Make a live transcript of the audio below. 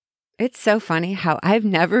It's so funny how I've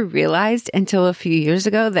never realized until a few years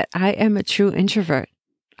ago that I am a true introvert.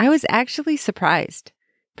 I was actually surprised.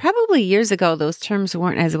 Probably years ago, those terms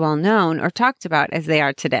weren't as well known or talked about as they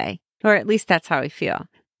are today, or at least that's how I feel.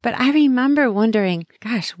 But I remember wondering,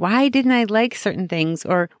 gosh, why didn't I like certain things,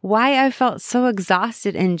 or why I felt so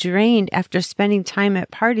exhausted and drained after spending time at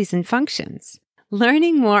parties and functions.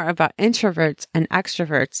 Learning more about introverts and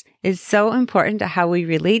extroverts is so important to how we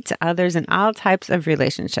relate to others in all types of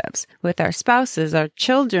relationships, with our spouses, our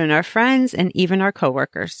children, our friends, and even our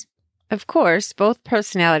coworkers. Of course, both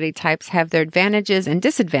personality types have their advantages and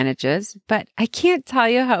disadvantages, but I can't tell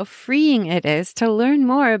you how freeing it is to learn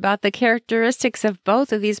more about the characteristics of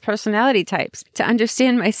both of these personality types to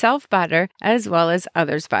understand myself better as well as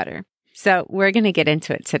others better. So we're going to get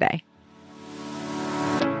into it today.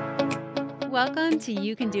 Welcome to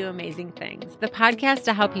You Can Do Amazing Things, the podcast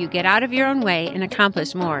to help you get out of your own way and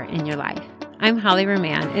accomplish more in your life. I'm Holly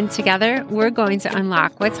Roman, and together we're going to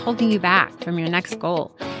unlock what's holding you back from your next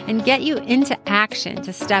goal and get you into action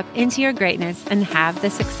to step into your greatness and have the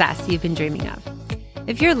success you've been dreaming of.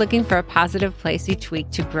 If you're looking for a positive place each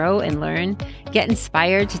week to grow and learn, get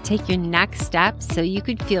inspired to take your next steps so you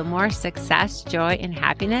could feel more success, joy, and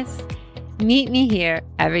happiness, meet me here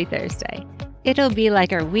every Thursday. It'll be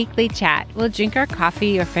like our weekly chat. We'll drink our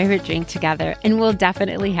coffee or favorite drink together, and we'll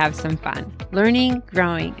definitely have some fun, learning,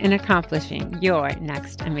 growing, and accomplishing your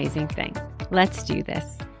next amazing thing. Let's do this.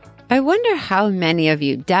 I wonder how many of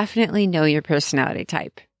you definitely know your personality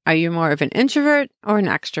type. Are you more of an introvert or an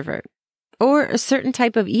extrovert? Or a certain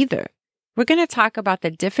type of either? We're going to talk about the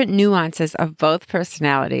different nuances of both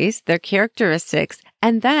personalities, their characteristics,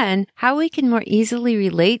 and then how we can more easily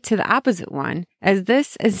relate to the opposite one, as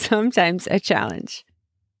this is sometimes a challenge.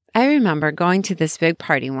 I remember going to this big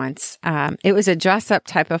party once. It was a dress-up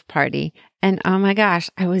type of party, and oh my gosh,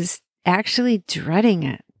 I was actually dreading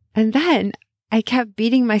it. And then I kept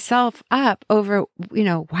beating myself up over,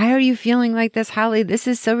 why are you feeling like this, Holly? This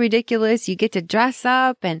is so ridiculous. You get to dress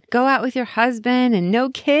up and go out with your husband and no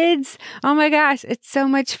kids. Oh my gosh, it's so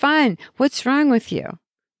much fun. What's wrong with you?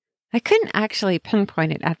 I couldn't actually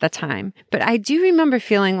pinpoint it at the time, but I do remember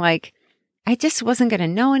feeling like I just wasn't going to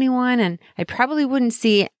know anyone and I probably wouldn't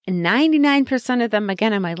see 99% of them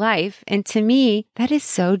again in my life. And to me, that is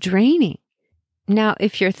so draining. Now,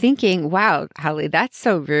 if you're thinking, wow, Holly, that's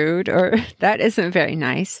so rude, or that isn't very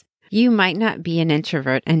nice, you might not be an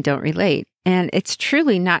introvert and don't relate. And it's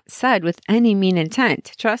truly not said with any mean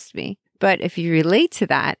intent, trust me. But if you relate to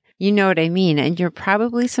that, you know what I mean, and you're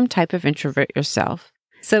probably some type of introvert yourself.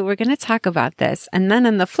 So we're going to talk about this. And then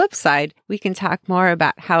on the flip side, we can talk more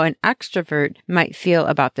about how an extrovert might feel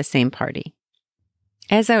about the same party.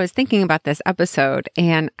 As I was thinking about this episode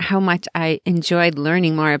and how much I enjoyed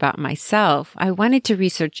learning more about myself, I wanted to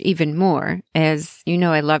research even more. As you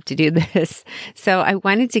know, I love to do this. So I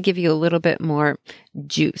wanted to give you a little bit more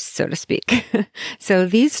juice, so to speak. So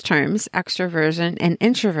these terms, extroversion and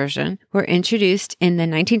introversion, were introduced in the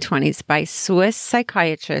 1920s by Swiss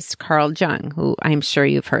psychiatrist Carl Jung, who I'm sure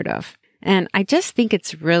you've heard of. And I just think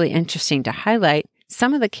it's really interesting to highlight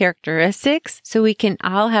some of the characteristics so we can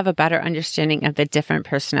all have a better understanding of the different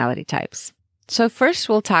personality types. So first,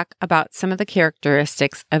 we'll talk about some of the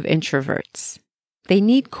characteristics of introverts. They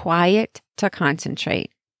need quiet to concentrate.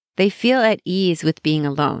 They feel at ease with being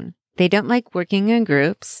alone. They don't like working in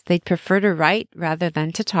groups. They'd prefer to write rather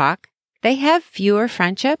than to talk. They have fewer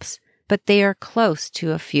friendships, but they are close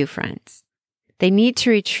to a few friends. They need to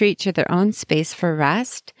retreat to their own space for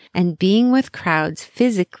rest, and being with crowds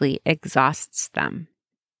physically exhausts them.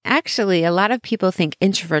 Actually, a lot of people think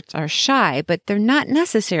introverts are shy, but they're not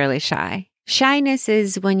necessarily shy. Shyness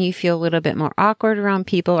is when you feel a little bit more awkward around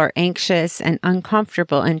people or anxious and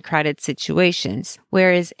uncomfortable in crowded situations,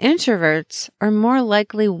 whereas introverts are more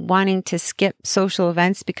likely wanting to skip social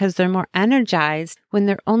events because they're more energized when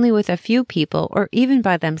they're only with a few people or even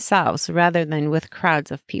by themselves rather than with crowds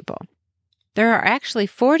of people. There are actually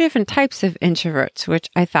 4 different types of introverts, which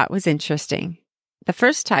I thought was interesting. The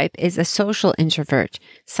first type is a social introvert,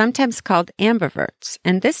 sometimes called ambiverts.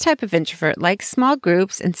 And this type of introvert likes small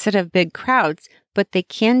groups instead of big crowds, but they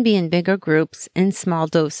can be in bigger groups in small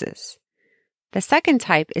doses. The second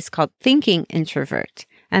type is called thinking introvert.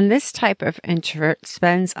 And this type of introvert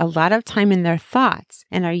spends a lot of time in their thoughts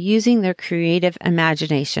and are using their creative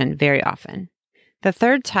imagination very often. The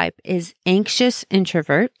third type is anxious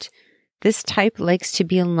introvert. This type likes to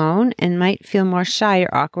be alone and might feel more shy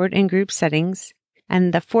or awkward in group settings.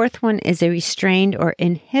 And the fourth one is a restrained or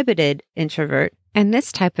inhibited introvert. And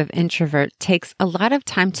this type of introvert takes a lot of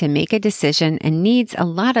time to make a decision and needs a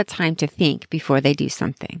lot of time to think before they do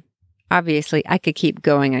something. obviously I could keep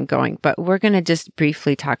going and going, but we're going to just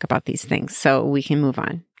briefly talk about these things so we can move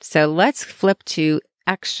on. So let's flip to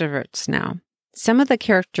extroverts now. Some of the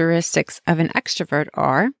characteristics of an extrovert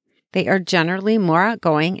are they are generally more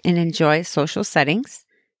outgoing and enjoy social settings.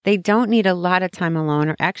 They don't need a lot of time alone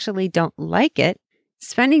or actually don't like it.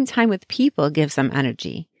 Spending time with people gives them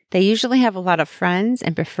energy. They usually have a lot of friends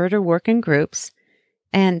and prefer to work in groups,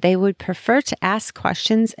 and they would prefer to ask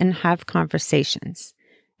questions and have conversations.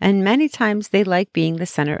 And many times they like being the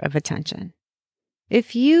center of attention.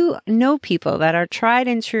 If you know people that are tried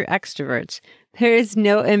and true extroverts, there is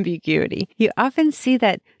no ambiguity. You often see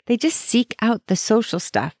that they just seek out the social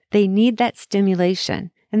stuff. They need that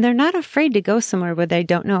stimulation, and they're not afraid to go somewhere where they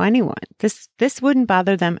don't know anyone. This wouldn't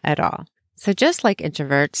bother them at all. So just like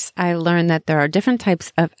introverts, I learned that there are different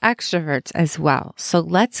types of extroverts as well. So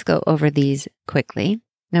let's go over these quickly.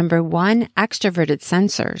 Number 1, extroverted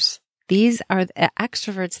sensors. These are the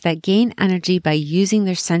extroverts that gain energy by using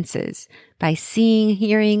their senses, by seeing,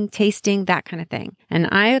 hearing, tasting, that kind of thing. And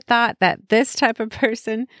I thought that this type of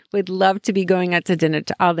person would love to be going out to dinner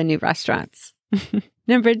to all the new restaurants.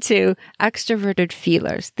 Number 2, extroverted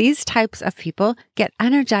feelers. These types of people get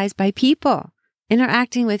energized by people.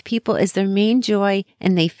 Interacting with people is their main joy,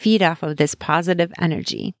 and they feed off of this positive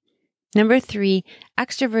energy. Number 3,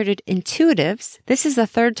 extroverted intuitives. This is the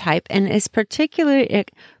third type and is particularly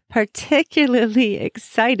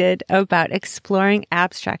excited about exploring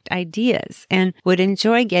abstract ideas and would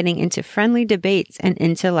enjoy getting into friendly debates and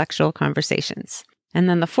intellectual conversations. And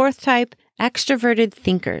then the fourth type, extroverted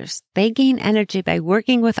thinkers. They gain energy by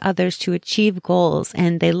working with others to achieve goals,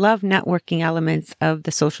 and they love networking elements of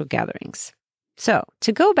the social gatherings. So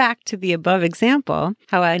to go back to the above example,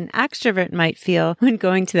 how an extrovert might feel when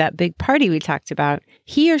going to that big party we talked about,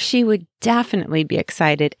 he or she would definitely be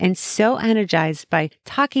excited and so energized by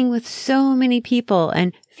talking with so many people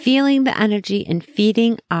and feeling the energy and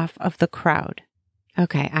feeding off of the crowd.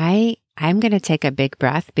 Okay, I'm going to take a big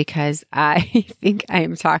breath because I think I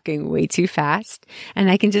am talking way too fast, and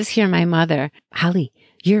I can just hear my mother, Holly,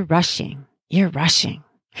 you're rushing.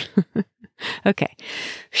 Okay.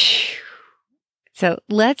 So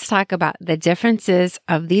let's talk about the differences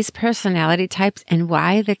of these personality types and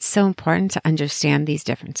why that's so important to understand these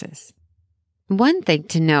differences. One thing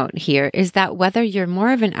to note here is that whether you're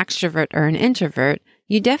more of an extrovert or an introvert,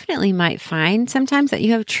 you definitely might find sometimes that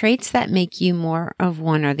you have traits that make you more of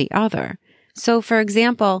one or the other. So for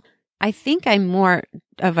example, I think I'm more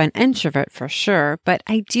of an introvert for sure, but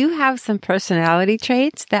I do have some personality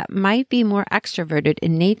traits that might be more extroverted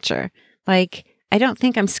in nature. Like, I don't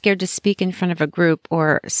think I'm scared to speak in front of a group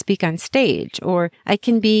or speak on stage, or I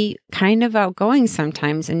can be kind of outgoing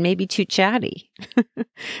sometimes and maybe too chatty.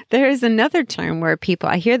 There is another term where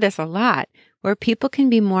I hear this a lot, where people can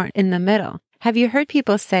be more in the middle. Have you heard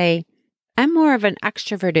people say, I'm more of an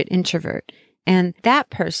extroverted introvert, and that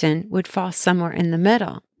person would fall somewhere in the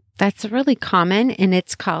middle? That's really common, and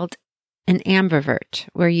it's called an ambivert,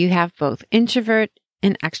 where you have both introvert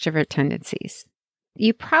and extrovert tendencies.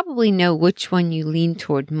 You probably know which one you lean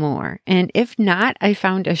toward more. And if not, I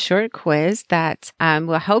found a short quiz that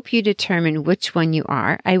will help you determine which one you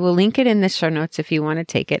are. I will link it in the show notes if you want to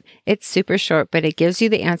take it. It's super short, but it gives you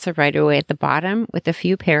the answer right away at the bottom with a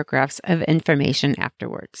few paragraphs of information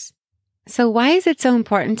afterwards. So why is it so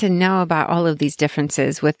important to know about all of these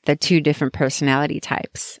differences with the two different personality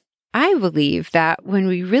types? I believe that when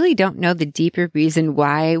we really don't know the deeper reason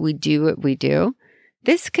why we do what we do,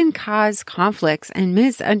 this can cause conflicts and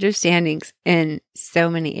misunderstandings in so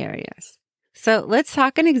many areas. So let's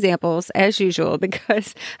talk in examples as usual,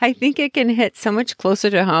 because I think it can hit so much closer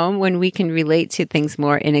to home when we can relate to things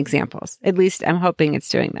more in examples. At least I'm hoping it's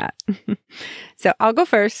doing that. So I'll go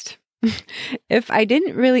first. If I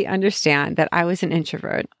didn't really understand that I was an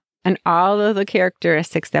introvert and all of the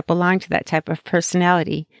characteristics that belong to that type of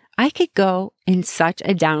personality, I could go in such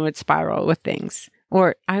a downward spiral with things.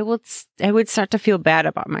 Or I would start to feel bad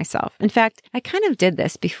about myself. In fact, I kind of did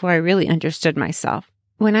this before I really understood myself.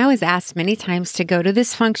 When I was asked many times to go to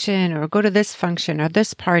this function or go to this function or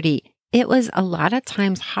this party, it was a lot of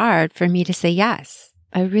times hard for me to say yes.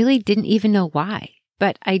 I really didn't even know why.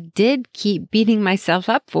 But I did keep beating myself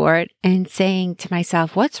up for it and saying to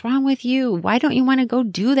myself, what's wrong with you? Why don't you want to go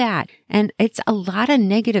do that? And it's a lot of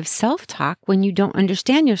negative self-talk when you don't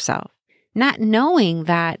understand yourself. Not knowing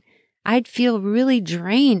that I'd feel really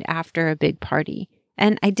drained after a big party.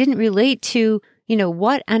 And I didn't relate to,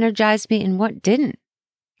 what energized me and what didn't.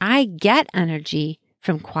 I get energy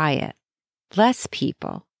from quiet, less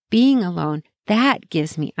people, being alone. That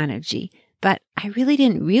gives me energy. But I really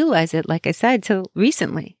didn't realize it, like I said, till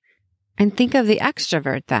recently. And think of the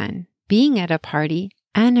extrovert then. Being at a party,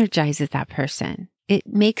 energizes that person. It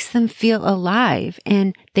makes them feel alive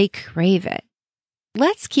and they crave it.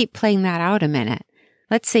 Let's keep playing that out a minute.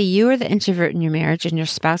 Let's say you are the introvert in your marriage and your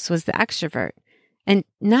spouse was the extrovert. And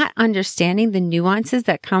not understanding the nuances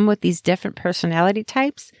that come with these different personality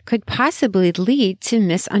types could possibly lead to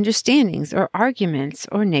misunderstandings or arguments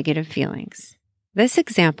or negative feelings. This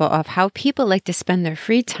example of how people like to spend their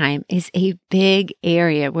free time is a big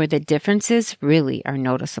area where the differences really are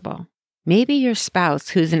noticeable. Maybe your spouse,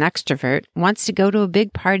 who's an extrovert, wants to go to a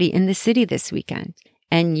big party in the city this weekend,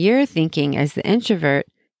 and you're thinking as the introvert,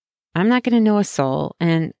 I'm not going to know a soul,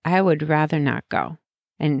 and I would rather not go.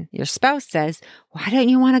 And your spouse says, why don't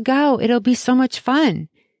you want to go? It'll be so much fun.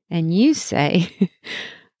 And you say,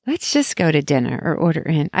 let's just go to dinner or order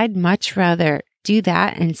in. I'd much rather do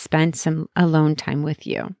that and spend some alone time with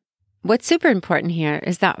you. What's super important here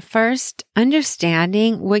is that first,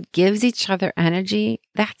 understanding what gives each other energy,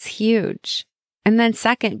 that's huge. And then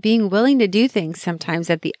second, being willing to do things sometimes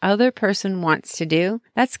that the other person wants to do,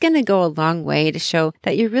 that's going to go a long way to show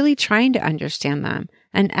that you're really trying to understand them.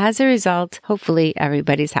 And as a result, hopefully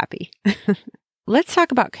everybody's happy. Let's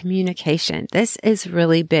talk about communication. This is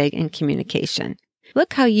really big in communication.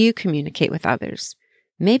 Look how you communicate with others.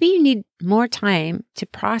 Maybe you need more time to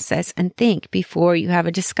process and think before you have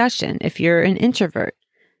a discussion if you're an introvert.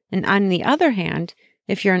 And on the other hand,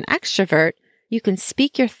 if you're an extrovert, you can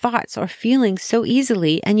speak your thoughts or feelings so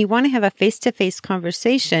easily and you want to have a face-to-face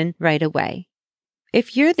conversation right away.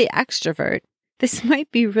 If you're the extrovert, this might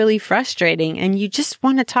be really frustrating and you just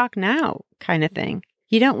want to talk now kind of thing.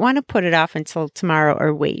 You don't want to put it off until tomorrow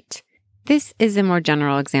or wait. This is a more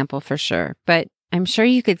general example for sure, but I'm sure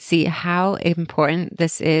you could see how important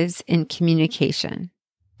this is in communication.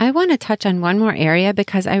 I want to touch on one more area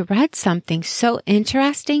because I read something so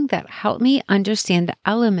interesting that helped me understand the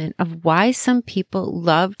element of why some people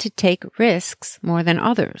love to take risks more than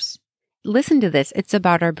others. Listen to this. It's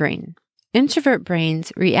about our brain. Introvert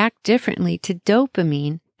brains react differently to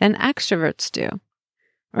dopamine than extroverts do,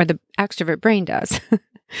 or the extrovert brain does.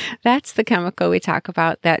 That's the chemical we talk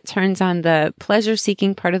about that turns on the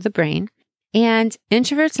pleasure-seeking part of the brain. And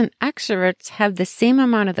introverts and extroverts have the same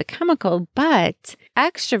amount of the chemical, but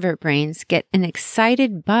extrovert brains get an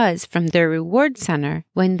excited buzz from their reward center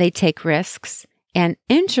when they take risks, and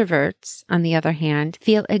introverts, on the other hand,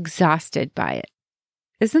 feel exhausted by it.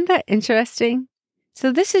 Isn't that interesting?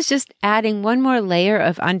 So this is just adding one more layer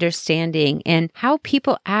of understanding in how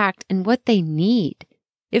people act and what they need.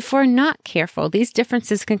 If we're not careful, these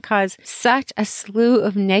differences can cause such a slew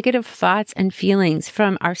of negative thoughts and feelings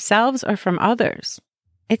from ourselves or from others.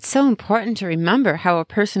 It's so important to remember how a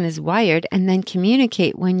person is wired and then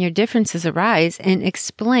communicate when your differences arise and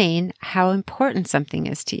explain how important something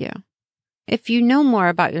is to you. If you know more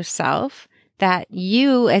about yourself, that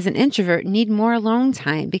you as an introvert need more alone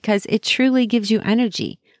time because it truly gives you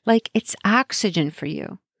energy, like it's oxygen for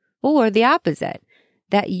you. Or the opposite,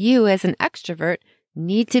 that you as an extrovert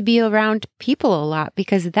need to be around people a lot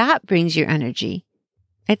because that brings you energy.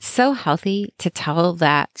 It's so healthy to tell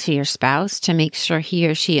that to your spouse to make sure he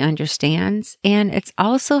or she understands. And it's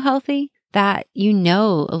also healthy that you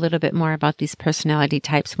know a little bit more about these personality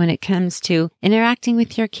types when it comes to interacting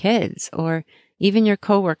with your kids or even your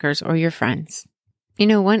coworkers or your friends. You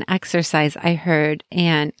know, one exercise I heard,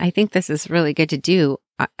 and I think this is really good to do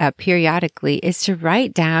periodically, is to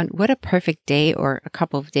write down what a perfect day or a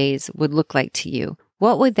couple of days would look like to you.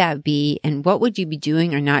 What would that be, and what would you be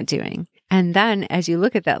doing or not doing? And then as you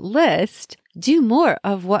look at that list, do more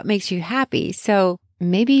of what makes you happy. So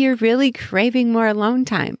maybe you're really craving more alone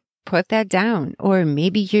time. Put that down. Or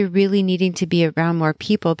maybe you're really needing to be around more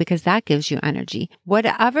people because that gives you energy.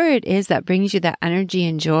 Whatever it is that brings you that energy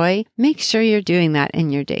and joy, make sure you're doing that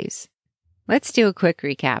in your days. Let's do a quick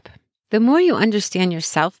recap. The more you understand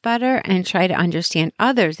yourself better and try to understand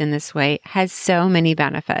others in this way has so many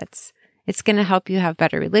benefits. It's going to help you have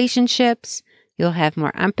better relationships. You'll have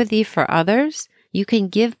more empathy for others. You can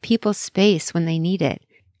give people space when they need it.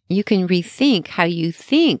 You can rethink how you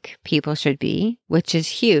think people should be, which is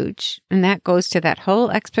huge. And that goes to that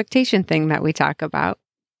whole expectation thing that we talk about.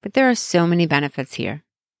 But there are so many benefits here.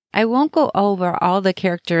 I won't go over all the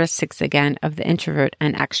characteristics again of the introvert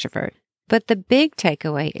and extrovert, but the big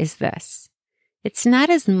takeaway is this. It's not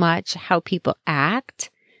as much how people act,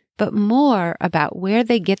 but more about where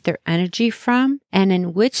they get their energy from and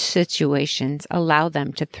in which situations allow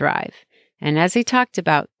them to thrive. And as we talked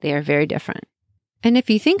about, they are very different. And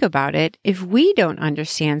if you think about it, if we don't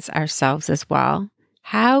understand ourselves as well,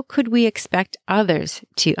 how could we expect others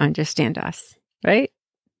to understand us, right?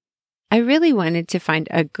 I really wanted to find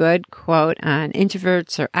a good quote on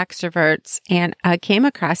introverts or extroverts, and I came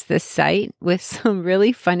across this site with some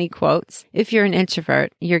really funny quotes. If you're an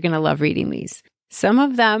introvert, you're going to love reading these. Some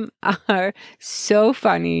of them are so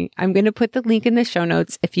funny. I'm going to put the link in the show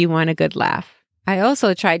notes if you want a good laugh. I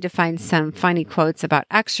also tried to find some funny quotes about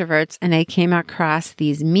extroverts, and I came across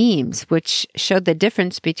these memes, which showed the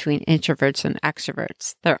difference between introverts and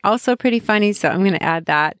extroverts. They're also pretty funny, so I'm going to add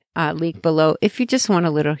that link below if you just want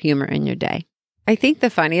a little humor in your day. I think the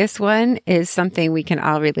funniest one is something we can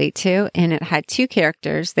all relate to, and it had two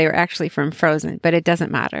characters. They were actually from Frozen, but it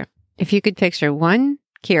doesn't matter. If you could picture one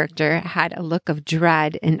character had a look of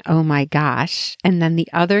dread and oh my gosh, and then the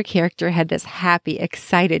other character had this happy,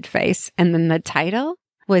 excited face, and then the title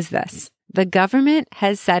was this: the government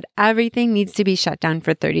has said everything needs to be shut down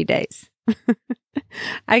for 30 days.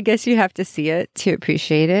 I guess you have to see it to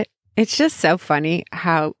appreciate it. It's just so funny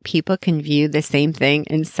how people can view the same thing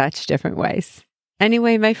in such different ways.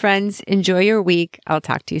 Anyway, my friends, enjoy your week. I'll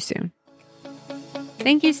talk to you soon.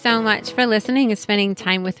 Thank you so much for listening and spending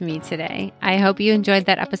time with me today. I hope you enjoyed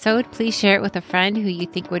that episode. Please share it with a friend who you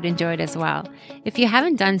think would enjoy it as well. If you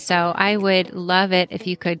haven't done so, I would love it if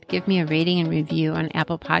you could give me a rating and review on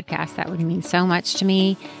Apple Podcasts. That would mean so much to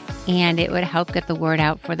me, and it would help get the word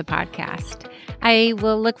out for the podcast. I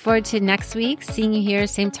will look forward to next week, seeing you here,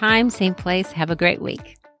 same time, same place. Have a great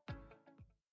week.